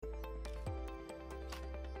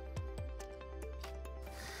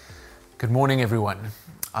Good morning, everyone.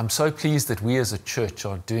 I'm so pleased that we as a church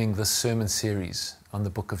are doing this sermon series on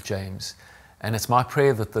the book of James. And it's my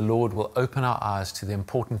prayer that the Lord will open our eyes to the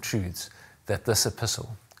important truths that this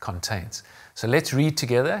epistle contains. So let's read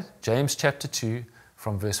together James chapter 2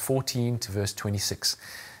 from verse 14 to verse 26.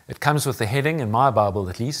 It comes with the heading, in my Bible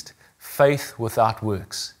at least, Faith without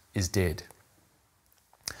works is dead.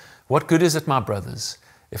 What good is it, my brothers,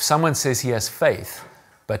 if someone says he has faith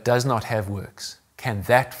but does not have works? Can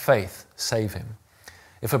that faith save him?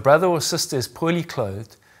 If a brother or sister is poorly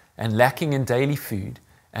clothed and lacking in daily food,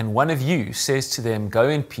 and one of you says to them, "Go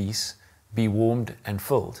in peace, be warmed and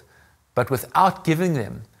filled," but without giving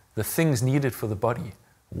them the things needed for the body,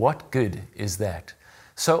 what good is that?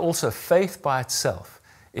 So also faith by itself,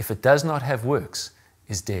 if it does not have works,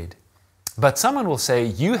 is dead. But someone will say,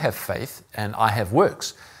 "You have faith and I have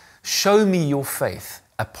works. Show me your faith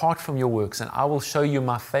apart from your works, and I will show you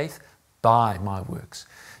my faith by my works.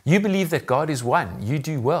 You believe that God is one. You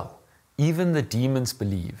do well. Even the demons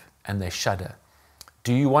believe and they shudder.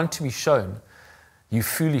 Do you want to be shown, you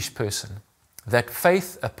foolish person, that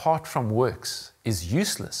faith apart from works is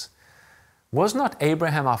useless? Was not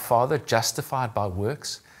Abraham our father justified by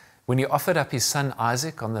works when he offered up his son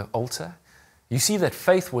Isaac on the altar? You see that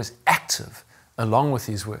faith was active along with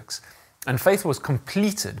his works, and faith was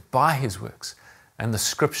completed by his works. And the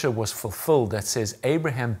scripture was fulfilled that says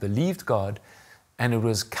Abraham believed God and it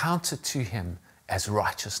was counted to him as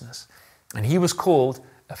righteousness. And he was called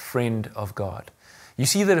a friend of God. You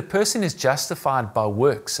see that a person is justified by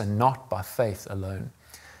works and not by faith alone.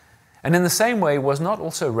 And in the same way, was not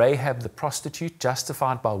also Rahab the prostitute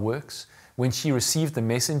justified by works when she received the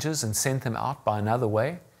messengers and sent them out by another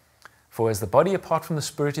way? For as the body apart from the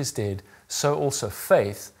spirit is dead, so also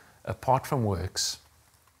faith apart from works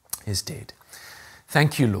is dead.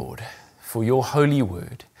 Thank you, Lord, for your holy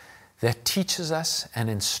word that teaches us and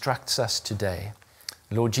instructs us today.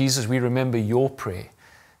 Lord Jesus, we remember your prayer.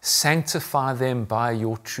 Sanctify them by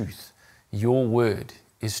your truth. Your word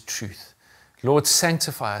is truth. Lord,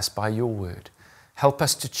 sanctify us by your word. Help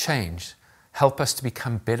us to change. Help us to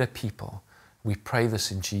become better people. We pray this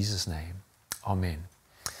in Jesus' name. Amen.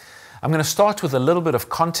 I'm going to start with a little bit of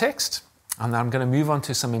context, and then I'm going to move on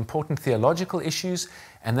to some important theological issues,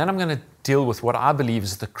 and then I'm going to deal with what I believe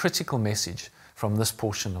is the critical message from this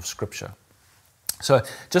portion of Scripture. So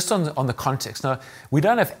just on the context. Now, we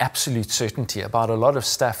don't have absolute certainty about a lot of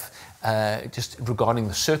stuff just regarding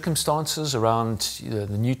the circumstances around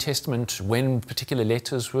the New Testament, when particular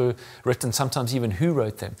letters were written, sometimes even who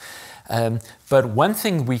wrote them. But one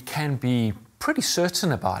thing we can be pretty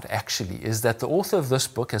certain about, actually, is that the author of this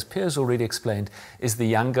book, as Pierre's already explained, is the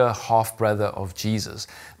younger half-brother of Jesus.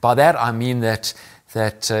 By that I mean that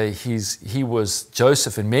he was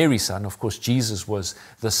Joseph and Mary's son. Of course, Jesus was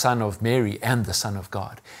the son of Mary and the son of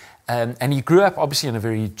God. And he grew up, obviously, in a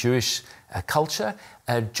very Jewish culture.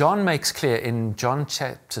 John makes clear in John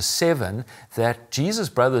chapter 7 that Jesus'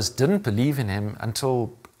 brothers didn't believe in him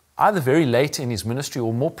until either very late in his ministry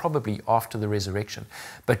or more probably after the resurrection.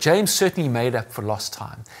 But James certainly made up for lost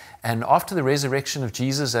time. And after the resurrection of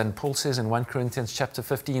Jesus, and Paul says in 1 Corinthians chapter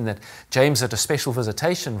 15 that James had a special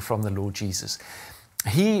visitation from the Lord Jesus,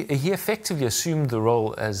 he effectively assumed the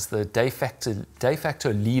role as the de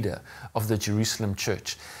facto leader of the Jerusalem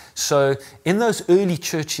church. So in those early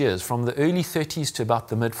church years, from the early 30s to about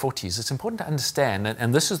the mid-40s, it's important to understand,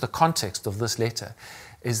 and this is the context of this letter,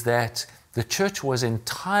 is that the church was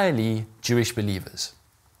entirely Jewish believers.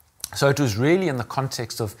 So it was really in the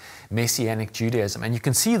context of Messianic Judaism. And you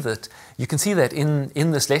can see that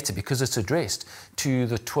in this letter because it's addressed to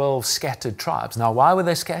the 12 scattered tribes. Now, why were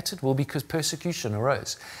they scattered? Well, because persecution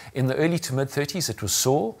arose. In the early to mid-30s, it was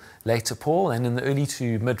Saul, later Paul, and in the early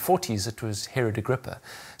to mid-40s, it was Herod Agrippa.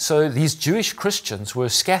 So these Jewish Christians were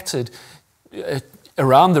scattered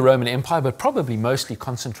around the Roman Empire, but probably mostly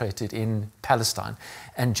concentrated in Palestine.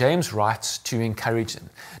 And James writes to encourage them.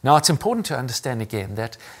 Now, it's important to understand again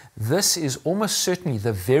that this is almost certainly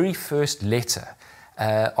the very first letter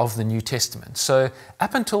of the New Testament. So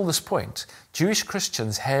up until this point, Jewish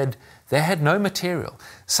Christians had no material.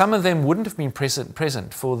 Some of them wouldn't have been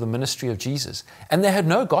present for the ministry of Jesus, and they had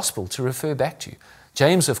no gospel to refer back to.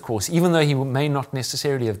 James, of course, even though he may not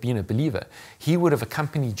necessarily have been a believer, he would have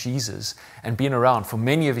accompanied Jesus and been around for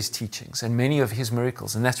many of his teachings and many of his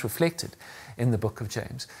miracles, and that's reflected in the book of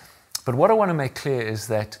James. But what I want to make clear is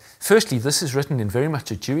that, firstly, this is written in very much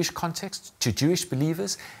a Jewish context, to Jewish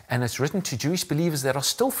believers, and it's written to Jewish believers that are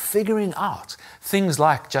still figuring out things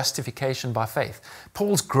like justification by faith.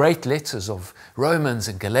 Paul's great letters of Romans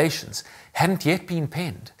and Galatians hadn't yet been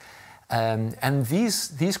penned. And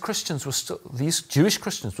these Christians were still, these Jewish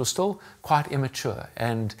Christians were still quite immature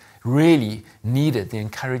and really needed the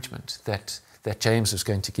encouragement that James was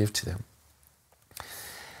going to give to them.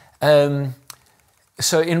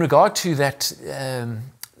 So in regard to that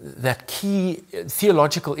key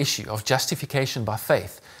theological issue of justification by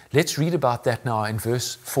faith, let's read about that now in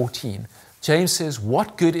verse 14. James says,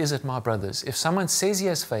 "What good is it, my brothers, if someone says he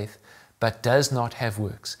has faith but does not have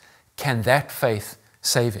works? Can that faith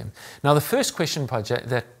save him?" Now, the first question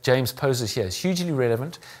that James poses here is hugely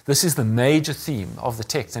relevant. This is the major theme of the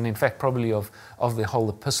text, and in fact, probably of the whole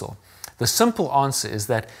epistle. The simple answer is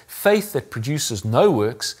that faith that produces no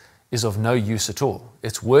works is of no use at all.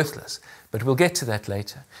 It's worthless. But we'll get to that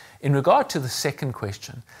later. In regard to the second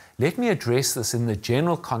question, let me address this in the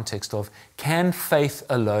general context of, can faith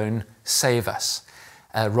alone save us?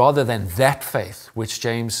 Rather than that faith which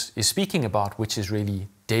James is speaking about, which is really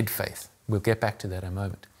dead faith. We'll get back to that in a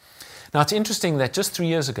moment. Now, it's interesting that just 3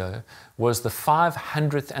 years ago was the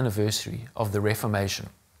 500th anniversary of the Reformation.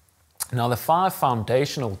 Now, the 5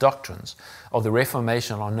 foundational doctrines of the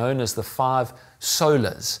Reformation are known as the 5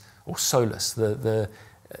 solas, or solus. The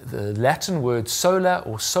Latin word sola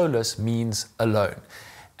or solus means alone.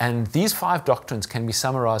 And these 5 doctrines can be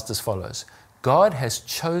summarized as follows. God has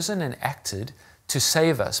chosen and acted to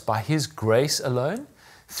save us by His grace alone,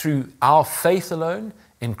 through our faith alone,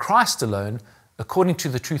 in Christ alone, according to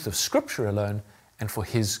the truth of Scripture alone, and for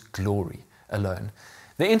His glory alone.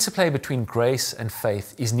 The interplay between grace and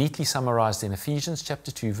faith is neatly summarized in Ephesians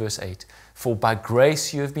chapter 2, verse 8. "For by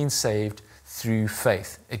grace you have been saved through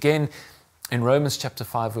faith." Again, in Romans chapter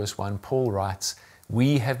 5, verse 1, Paul writes,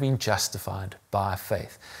 "We have been justified by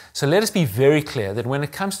faith." So let us be very clear that when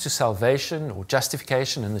it comes to salvation or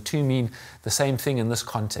justification, and the two mean the same thing in this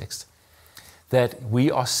context, that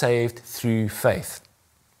we are saved through faith.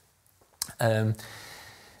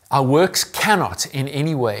 Our works cannot in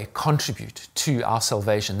any way contribute to our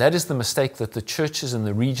salvation. That is the mistake that the churches in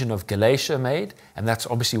the region of Galatia made, and that's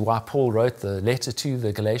obviously why Paul wrote the letter to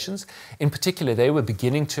the Galatians. In particular, they were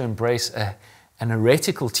beginning to embrace an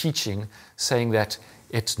heretical teaching saying that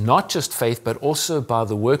it's not just faith, but also by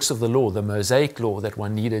the works of the law, the Mosaic law, that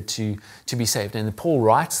one needed to be saved. And Paul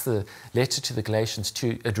writes the letter to the Galatians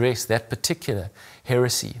to address that particular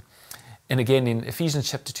heresy. And again, in Ephesians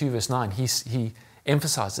chapter 2, verse 9, he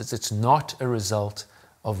emphasizes it's not a result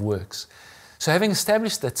of works. So having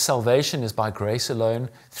established that salvation is by grace alone,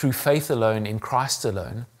 through faith alone, in Christ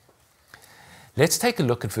alone, let's take a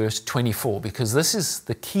look at verse 24, because this is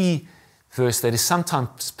the key verse that is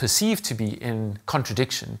sometimes perceived to be in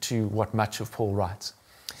contradiction to what much of Paul writes.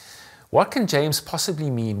 What can James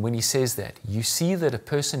possibly mean when he says that? You see that a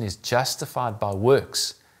person is justified by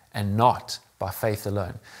works and not by faith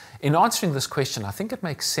alone. In answering this question, I think it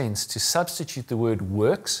makes sense to substitute the word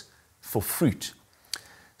works for fruit.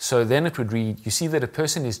 So then it would read, you see that a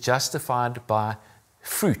person is justified by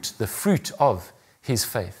fruit, the fruit of his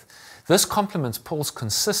faith. This complements Paul's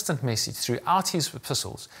consistent message throughout his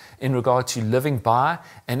epistles in regard to living by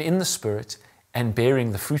and in the Spirit and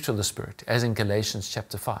bearing the fruit of the Spirit, as in Galatians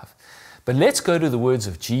chapter 5. But let's go to the words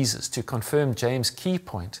of Jesus to confirm James' key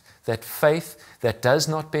point that faith that does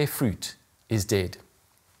not bear fruit is dead.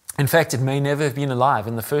 In fact, it may never have been alive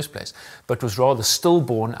in the first place, but was rather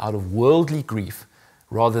stillborn out of worldly grief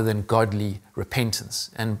rather than godly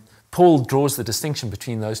repentance. And Paul draws the distinction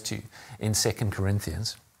between those two in 2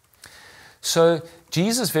 Corinthians. So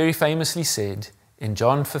Jesus very famously said in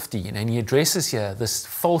John 15, and he addresses here this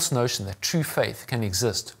false notion that true faith can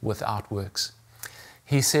exist without works.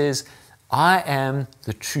 He says, "I am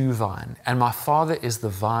the true vine, and my Father is the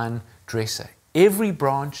vine dresser. Every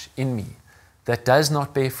branch in me that does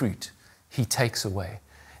not bear fruit, He takes away.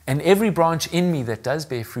 And every branch in me that does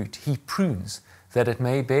bear fruit, He prunes, that it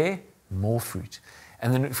may bear more fruit."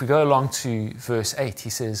 And then if we go along to verse 8, he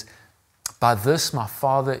says, "By this my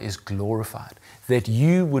Father is glorified, that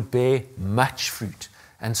you would bear much fruit,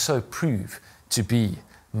 and so prove to be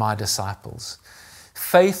my disciples."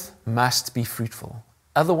 Faith must be fruitful.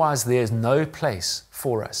 Otherwise, there is no place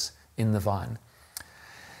for us in the vine.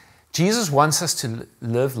 Jesus wants us to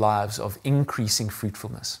live lives of increasing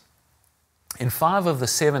fruitfulness. In 5 of the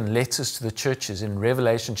 7 letters to the churches in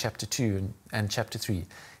Revelation chapter 2 and chapter 3,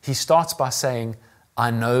 he starts by saying, "I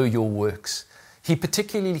know your works." He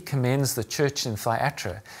particularly commends the church in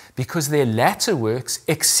Thyatira because their latter works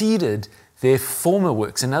exceeded their former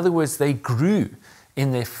works. In other words, they grew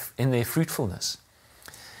in their fruitfulness.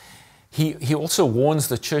 He also warns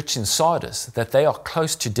the church in Sardis that they are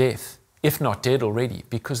close to death, if not dead already,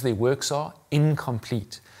 because their works are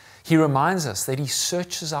incomplete. He reminds us that He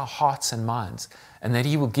searches our hearts and minds and that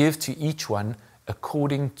He will give to each one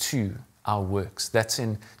according to our works. That's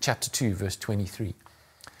in chapter 2, verse 23.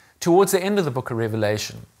 Towards the end of the book of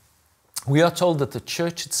Revelation, we are told that the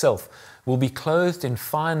church itself will be clothed in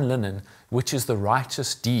fine linen, which is the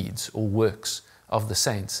righteous deeds or works of the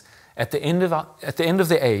saints. At the end of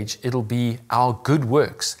the age, it'll be our good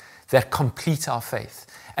works that complete our faith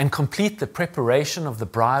and complete the preparation of the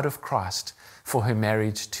bride of Christ for her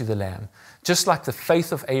marriage to the Lamb. Just like the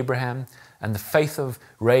faith of Abraham and the faith of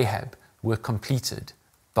Rahab were completed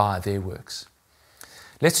by their works.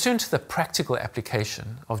 Let's turn to the practical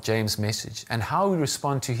application of James' message and how we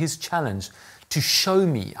respond to his challenge to show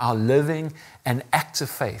me our living and active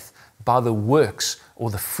faith by the works or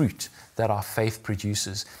the fruit that our faith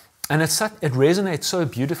produces. And it resonates so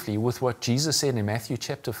beautifully with what Jesus said in Matthew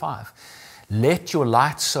chapter 5. Let your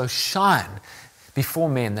light so shine before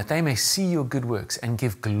men that they may see your good works and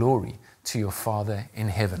give glory to your Father in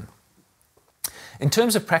heaven. In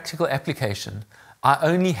terms of practical application, I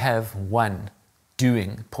only have one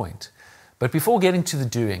doing point. But before getting to the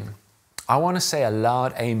doing, I want to say a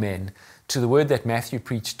loud amen to the word that Matthew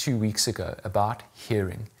preached 2 weeks ago about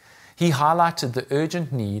hearing. He highlighted the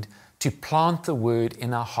urgent need to plant the word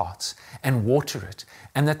in our hearts and water it,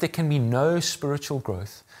 and that there can be no spiritual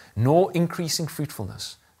growth nor increasing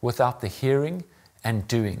fruitfulness without the hearing and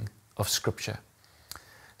doing of Scripture.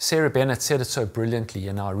 Sarah Bennett said it so brilliantly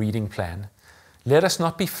in our reading plan. Let us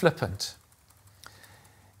not be flippant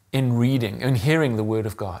in reading and hearing the Word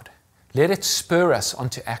of God. Let it spur us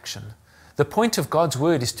onto action. The point of God's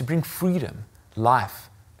Word is to bring freedom, life,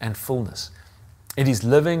 and fullness. It is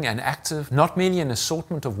living and active, not merely an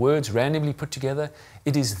assortment of words randomly put together.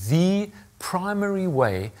 It is the primary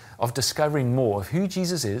way of discovering more of who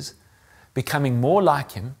Jesus is, becoming more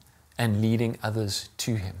like Him, and leading others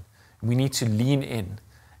to Him. We need to lean in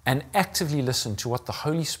and actively listen to what the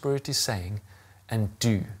Holy Spirit is saying and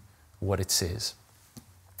do what it says.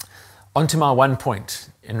 On to my one point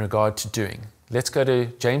in regard to doing. Let's go to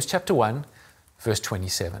James chapter 1, verse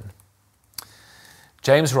 27.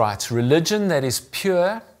 James writes, religion that is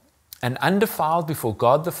pure and undefiled before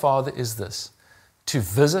God the Father is this, to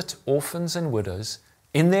visit orphans and widows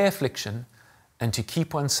in their affliction and to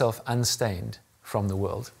keep oneself unstained from the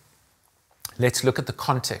world. Let's look at the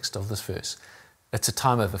context of this verse. It's a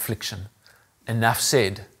time of affliction. Enough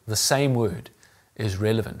said, the same word is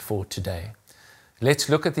relevant for today. Let's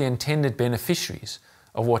look at the intended beneficiaries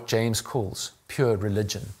of what James calls pure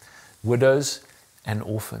religion, widows and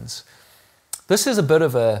orphans. This is a bit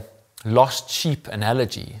of a lost sheep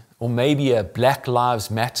analogy, or maybe a Black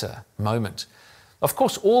Lives Matter moment. Of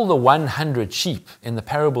course, all the 100 sheep in the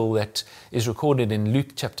parable that is recorded in Luke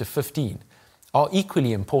chapter 15 are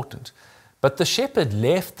equally important. But the shepherd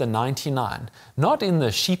left the 99, not in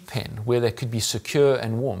the sheep pen where they could be secure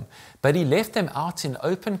and warm, but he left them out in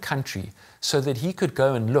open country so that he could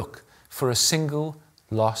go and look for a single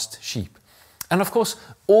lost sheep. And of course,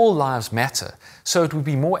 all lives matter, so it would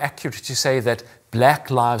be more accurate to say that Black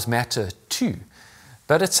Lives Matter too.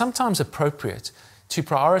 But it's sometimes appropriate to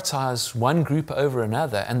prioritize one group over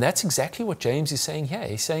another, and that's exactly what James is saying here.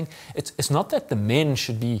 He's saying it's not that the men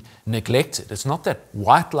should be neglected, it's not that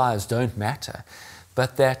white lives don't matter,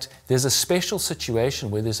 but that there's a special situation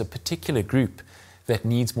where there's a particular group that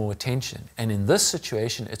needs more attention. And in this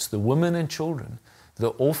situation, it's the women and children,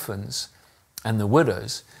 the orphans and the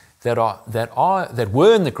widows that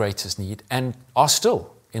were in the greatest need and are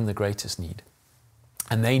still in the greatest need.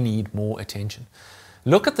 And they need more attention.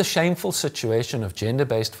 Look at the shameful situation of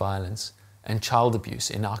gender-based violence and child abuse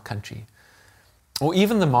in our country, or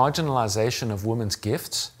even the marginalization of women's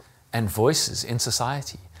gifts and voices in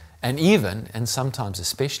society, and even, and sometimes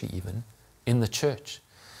especially even, in the church.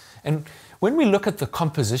 And when we look at the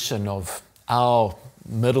composition of our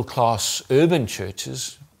middle-class urban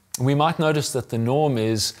churches, we might notice that the norm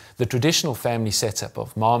is the traditional family setup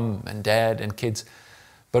of mom and dad and kids.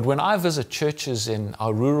 But when I visit churches in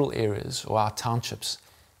our rural areas or our townships,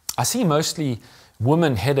 I see mostly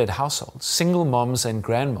women-headed households, single moms and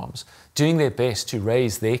grandmoms, doing their best to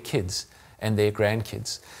raise their kids and their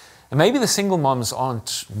grandkids. And maybe the single moms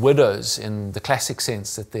aren't widows in the classic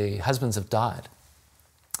sense that their husbands have died,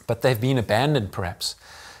 but they've been abandoned perhaps,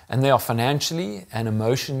 and they are financially and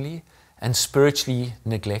emotionally and spiritually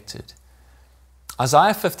neglected.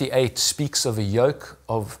 Isaiah 58 speaks of a yoke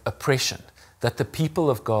of oppression that the people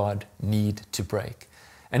of God need to break.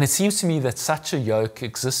 And it seems to me that such a yoke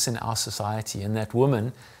exists in our society, and that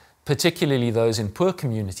women, particularly those in poor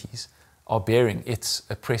communities, are bearing its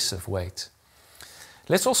oppressive weight.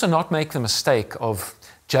 Let's also not make the mistake of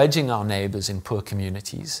judging our neighbors in poor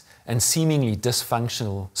communities and seemingly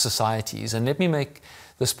dysfunctional societies. And let me make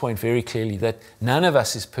this point very clearly, that none of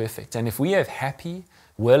us is perfect. And if we have happy,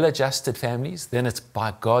 well-adjusted families, then it's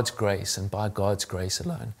by God's grace and by God's grace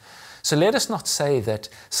alone. So let us not say that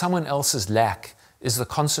someone else's lack is the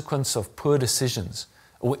consequence of poor decisions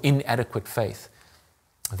or inadequate faith.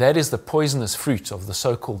 That is the poisonous fruit of the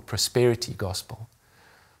so-called prosperity gospel.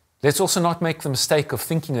 Let's also not make the mistake of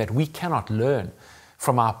thinking that we cannot learn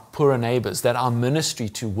from our poorer neighbors, that our ministry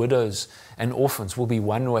to widows and orphans will be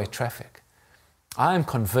one-way traffic. I am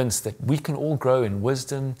convinced that we can all grow in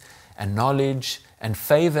wisdom and knowledge and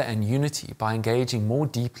favor and unity by engaging more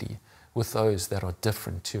deeply with those that are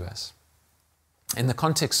different to us. In the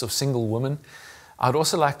context of single women, I'd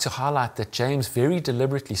also like to highlight that James very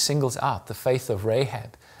deliberately singles out the faith of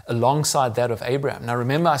Rahab alongside that of Abraham. Now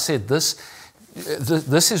remember, I said this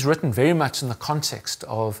is written very much in the context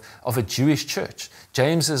of a Jewish church.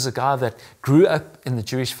 James is a guy that grew up in the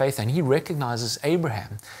Jewish faith, and he recognizes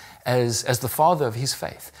Abraham as the father of his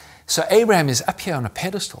faith. So Abraham is up here on a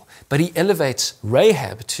pedestal, but he elevates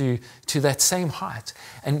Rahab to that same height.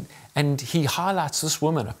 And he highlights this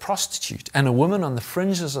woman, a prostitute, and a woman on the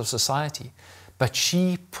fringes of society. But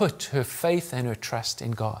she put her faith and her trust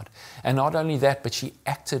in God. And not only that, but she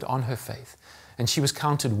acted on her faith. And she was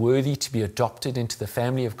counted worthy to be adopted into the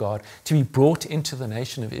family of God, to be brought into the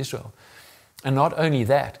nation of Israel. And not only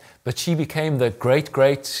that, but she became the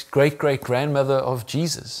great-great-great-grandmother of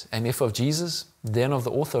Jesus. And if of Jesus, then of the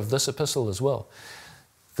author of this epistle as well.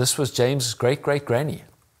 This was James' great-great-granny.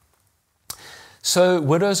 So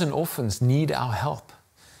widows and orphans need our help.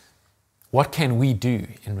 What can we do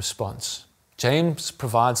in response? James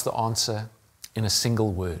provides the answer in a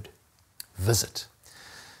single word: visit.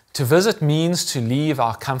 To visit means to leave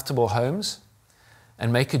our comfortable homes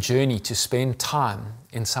and make a journey to spend time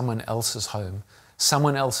in someone else's home,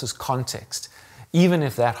 someone else's context, even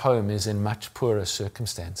if that home is in much poorer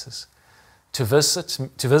circumstances. To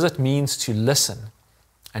visit means to listen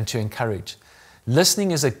and to encourage.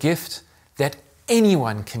 Listening is a gift that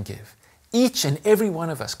anyone can give. Each and every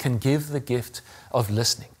one of us can give the gift of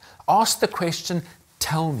listening. Ask the question,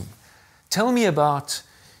 tell me. Tell me about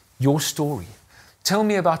your story. Tell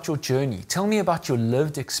me about your journey. Tell me about your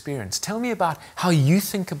lived experience. Tell me about how you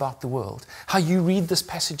think about the world, how you read this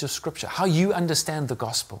passage of Scripture, how you understand the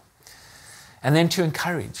gospel. And then to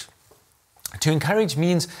encourage. To encourage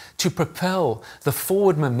means to propel the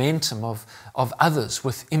forward momentum of others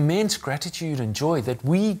with immense gratitude and joy that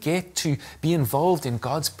we get to be involved in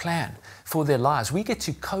God's plan for their lives. We get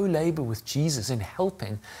to co-labor with Jesus in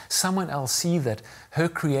helping someone else see that her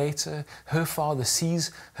Creator, her Father,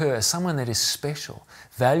 sees her as someone that is special,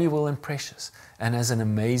 valuable and precious, and has an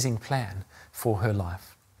amazing plan for her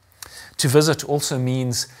life. To visit also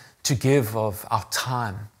means to give of our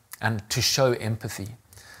time and to show empathy.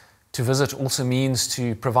 To visit also means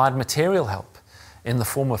to provide material help in the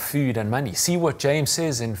form of food and money. See what James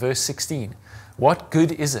says in verse 16. What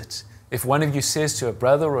good is it if one of you says to a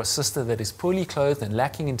brother or a sister that is poorly clothed and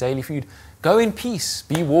lacking in daily food, go in peace,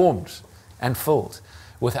 be warmed and filled,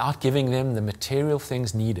 without giving them the material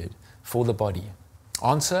things needed for the body?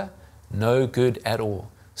 Answer, no good at all.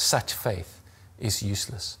 Such faith is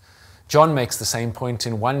useless. John makes the same point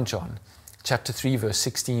in 1 John chapter 3, verse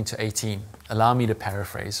 16 to 18. Allow me to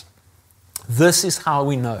paraphrase. This is how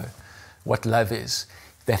we know what love is,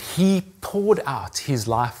 that He poured out His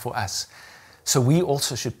life for us. So we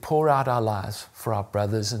also should pour out our lives for our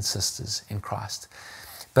brothers and sisters in Christ.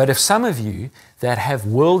 But if some of you that have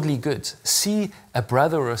worldly goods see a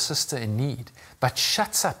brother or a sister in need, but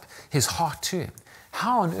shuts up his heart to him,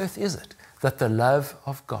 how on earth is it that the love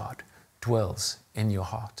of God dwells in your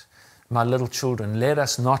heart? My little children, let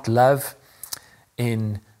us not love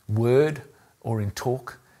in word or in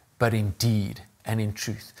talk, but in deed and in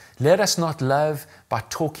truth. Let us not love by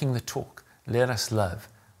talking the talk. Let us love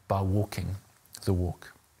by walking the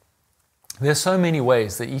walk. There are so many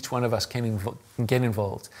ways that each one of us can get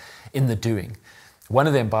involved in the doing. One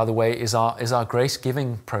of them, by the way, is our Grace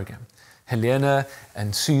Giving program. Helena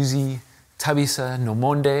and Susie, Tabisa,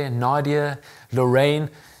 Nomonde, Nadia, Lorraine,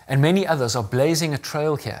 and many others are blazing a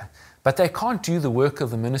trail here. But they can't do the work of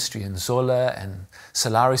the ministry in Zola and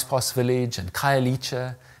Solaris Pass Village and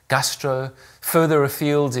Khayelitsha, Gastro, further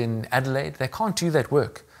afield in Adelaide. They can't do that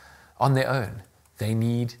work on their own. They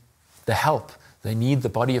need the help. They need the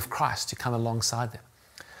body of Christ to come alongside them.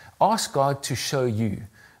 Ask God to show you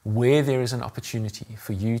where there is an opportunity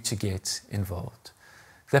for you to get involved.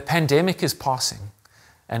 The pandemic is passing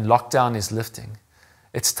and lockdown is lifting.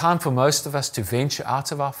 It's time for most of us to venture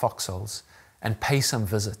out of our foxholes and pay some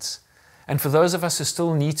visits. And for those of us who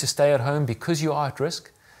still need to stay at home because you are at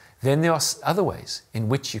risk, then there are other ways in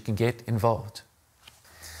which you can get involved.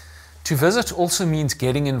 To visit also means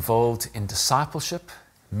getting involved in discipleship,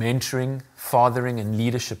 mentoring, fathering, and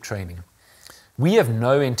leadership training. We have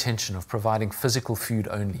no intention of providing physical food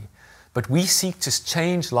only, but we seek to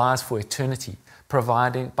change lives for eternity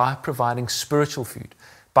by providing spiritual food,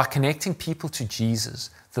 by connecting people to Jesus,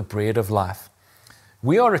 the bread of life.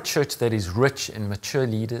 We are a church that is rich in mature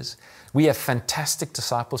leaders. We have fantastic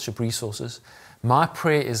discipleship resources. My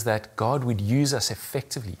prayer is that God would use us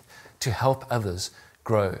effectively to help others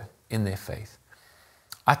grow in their faith.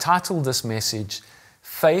 I titled this message,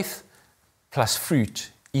 Faith plus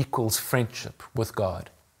Fruit equals Friendship with God.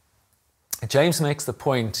 James makes the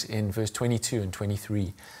point in verse 22 and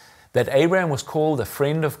 23 that Abraham was called a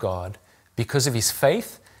friend of God because of his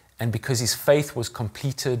faith and because his faith was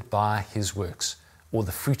completed by his works, or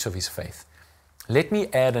the fruit of his faith. Let me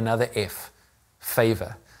add another F,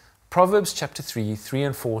 favor. Proverbs chapter 3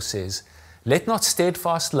 and 4 says, "Let not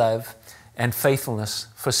steadfast love and faithfulness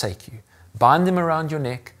forsake you. Bind them around your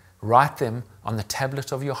neck, write them on the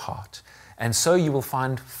tablet of your heart, and so you will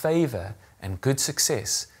find favor and good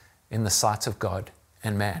success in the sight of God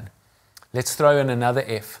and man." Let's throw in another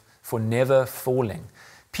F for never falling.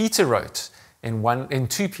 Peter wrote in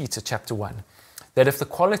 2 Peter chapter 1 that if the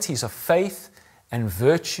qualities of faith and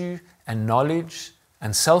virtue and knowledge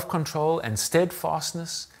and self-control and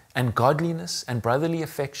steadfastness and godliness and brotherly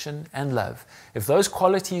affection and love, if those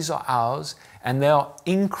qualities are ours and they are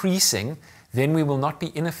increasing, then we will not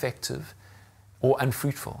be ineffective or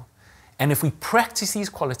unfruitful. And if we practice these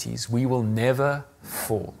qualities, we will never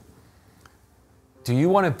fall. Do you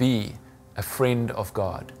want to be a friend of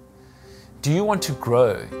God? Do you want to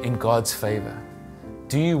grow in God's favor?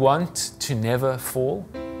 Do you want to never fall?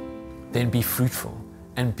 Then be fruitful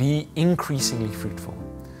and be increasingly fruitful.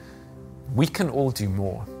 We can all do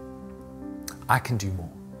more. I can do more.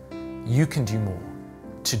 You can do more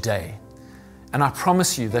today. And I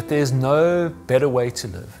promise you that there's no better way to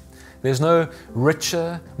live. There's no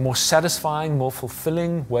richer, more satisfying, more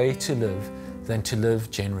fulfilling way to live than to live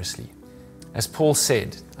generously. As Paul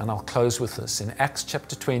said, and I'll close with this, in Acts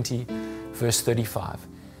chapter 20, verse 35,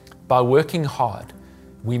 by working hard,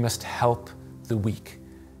 we must help the weak.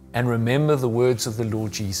 And remember the words of the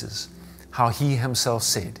Lord Jesus, how he himself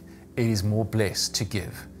said, it is more blessed to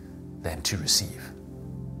give than to receive.